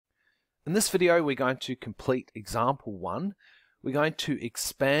In this video, we're going to complete example 1. We're going to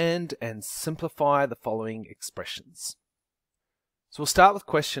expand and simplify the following expressions. So we'll start with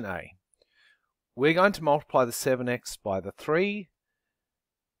question A. We're going to multiply the 7x by the 3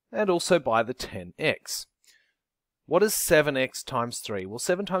 and also by the 10x. What is 7x times 3? Well,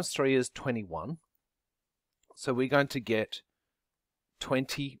 7 times 3 is 21. So we're going to get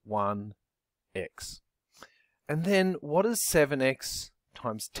 21x. And then what is 7x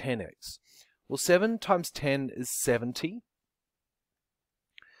times 10x? Well, 7 times 10 is 70.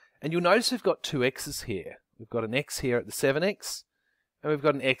 And you'll notice we've got two x's here. We've got an x here at the 7x, and we've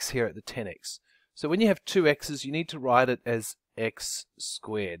got an x here at the 10x. So when you have two x's, you need to write it as x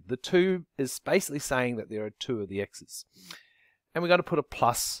squared. The 2 is basically saying that there are two of the x's. And we're going to put a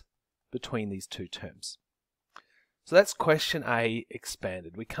plus between these two terms. So that's question A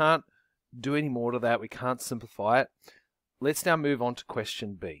expanded. We can't do any more to that. We can't simplify it. Let's now move on to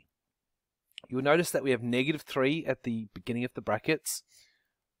question B. You'll notice that we have negative 3 at the beginning of the brackets.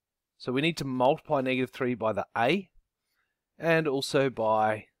 So we need to multiply negative 3 by the A and also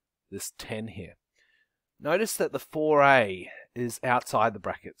by this 10 here. Notice that the 4a is outside the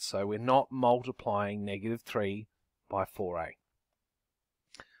brackets, so we're not multiplying negative 3 by 4a.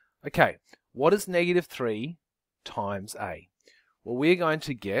 Okay, what is negative 3 times a? Well, we're going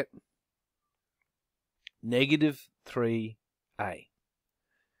to get negative 3a.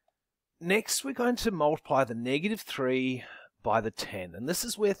 Next, we're going to multiply the negative 3 by the 10, and this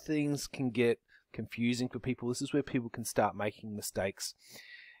is where things can get confusing for people. This is where people can start making mistakes.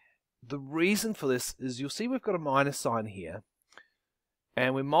 The reason for this is you'll see we've got a minus sign here,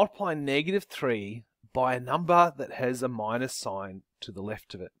 and we're multiplying negative 3 by a number that has a minus sign to the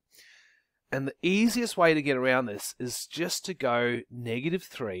left of it. And the easiest way to get around this is just to go negative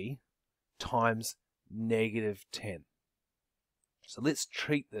 3 times negative 10. So let's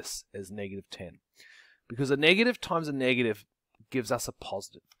treat this as negative 10, because a negative times a negative gives us a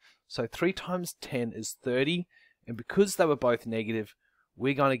positive. So 3 times 10 is 30, and because they were both negative,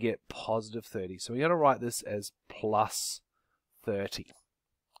 we're going to get positive 30. So we're going to write this as plus 30.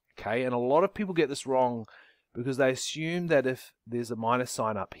 Okay, and a lot of people get this wrong because they assume that if there's a minus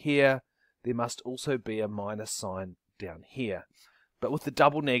sign up here, there must also be a minus sign down here. But with the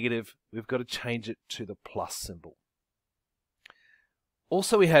double negative, we've got to change it to the plus symbol.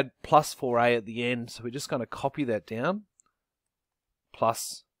 Also, we had plus 4a at the end, so we're just going to copy that down.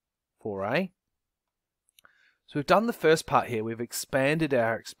 Plus 4a. So we've done the first part here. We've expanded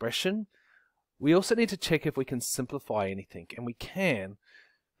our expression. We also need to check if we can simplify anything, and we can,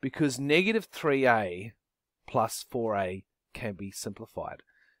 because negative 3a plus 4a can be simplified.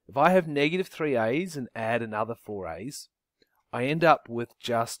 If I have negative 3a's and add another 4a's, I end up with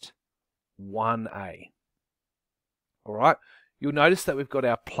just 1a. Alright, you'll notice that we've got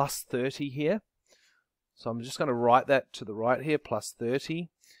our plus 30 here. So I'm just going to write that to the right here, plus 30.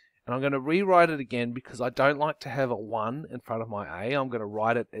 And I'm going to rewrite it again because I don't like to have a 1 in front of my a. I'm going to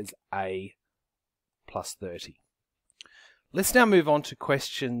write it as a plus 30. Let's now move on to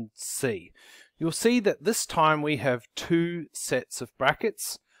question C. You'll see that this time we have two sets of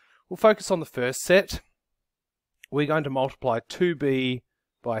brackets. We'll focus on the first set. We're going to multiply 2b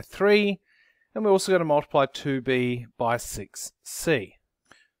by 3, and we're also going to multiply 2b by 6c.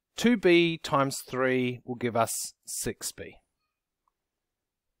 2b times 3 will give us 6b.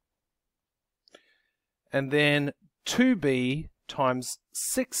 And then 2b times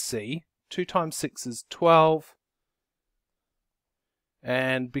 6c, 2 times 6 is 12.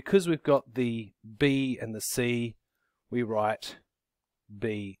 And because we've got the b and the c, we write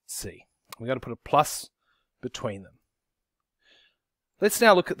bc. We're going to put a plus between them. Let's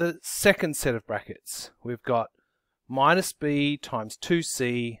now look at the second set of brackets. We've got minus b times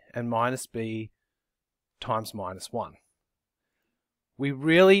 2c and minus b times minus 1. We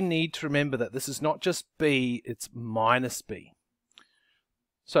really need to remember that this is not just b, it's minus b.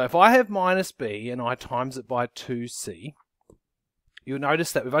 So if I have minus b and I times it by 2c, you'll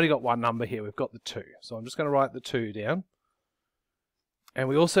notice that we've only got one number here. We've got the 2. So I'm just going to write the 2 down. And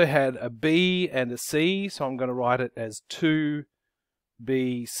we also had a b and a c, so I'm going to write it as 2bc.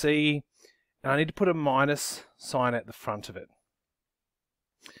 And I need to put a minus sign at the front of it.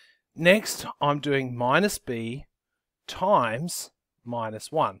 Next, I'm doing minus b times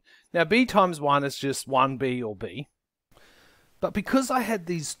minus 1. Now, b times 1 is just 1b or b. But because I had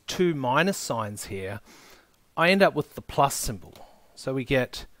these two minus signs here, I end up with the plus symbol. So we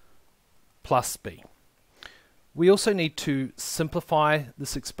get plus b. We also need to simplify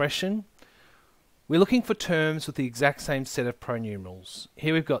this expression. We're looking for terms with the exact same set of pronumerals.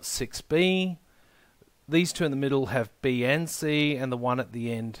 Here we've got 6b. These two in the middle have b and c, and the one at the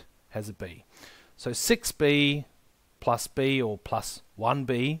end has a b. So 6b plus b, or plus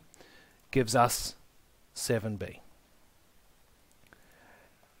 1b, gives us 7b.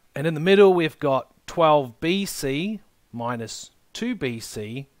 And in the middle we've got 12bc minus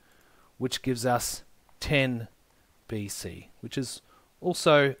 2bc, which gives us 10bc, which is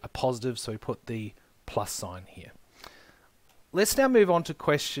also a positive, so we put the plus sign here. Let's now move on to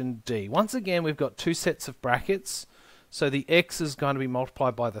question D. Once again, we've got two sets of brackets, so the x is going to be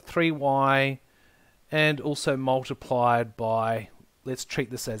multiplied by the 3y and also multiplied by, let's treat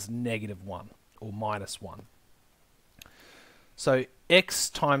this as -1 or -1. So x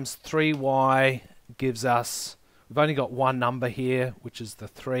times 3y gives us, we've only got one number here, which is the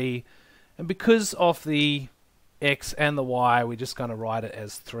 3, and because of the x and the y, we're just going to write it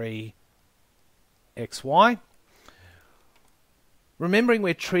as 3xy. Remembering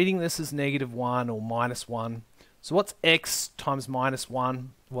we're treating this as -1 or -1. So what's x times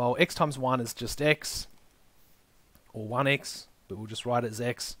 -1? Well, x times 1 is just x, or 1x, but we'll just write it as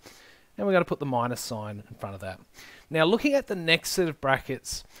x. And we're going to put the minus sign in front of that. Now looking at the next set of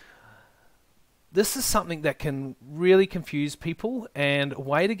brackets, this is something that can really confuse people, and a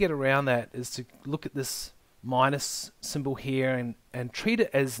way to get around that is to look at this minus symbol here and treat it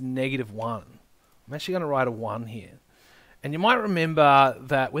as -1. I'm actually going to write a 1 here. And you might remember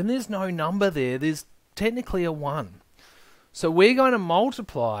that when there's no number there, there's technically a 1. So we're going to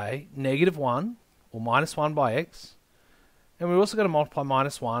multiply -1 or -1 by x, and we're also going to multiply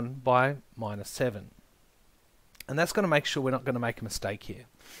 -1 by -7. And that's going to make sure we're not going to make a mistake here.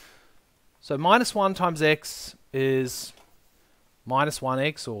 So -1 times x is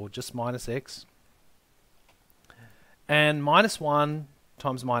 -1x, or just minus x. And -1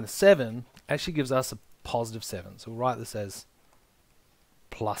 times -7 actually gives us a positive 7. So we'll write this as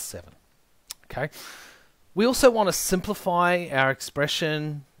plus 7. Okay. We also want to simplify our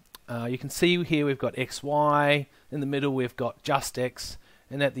expression. You can see here we've got xy, in the middle we've got just x,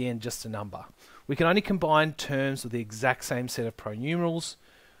 and at the end just a number. We can only combine terms with the exact same set of pronumerals,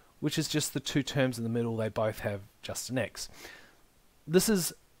 which is just the two terms in the middle. They both have just an x. This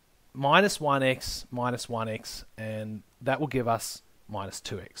is -1x minus 1x, and that will give us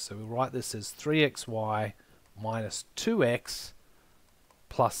 -2x. So we'll write this as 3xy minus 2x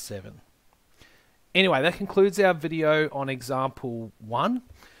plus 7. Anyway, that concludes our video on example 1.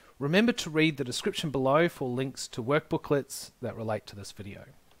 Remember to read the description below for links to workbooklets that relate to this video.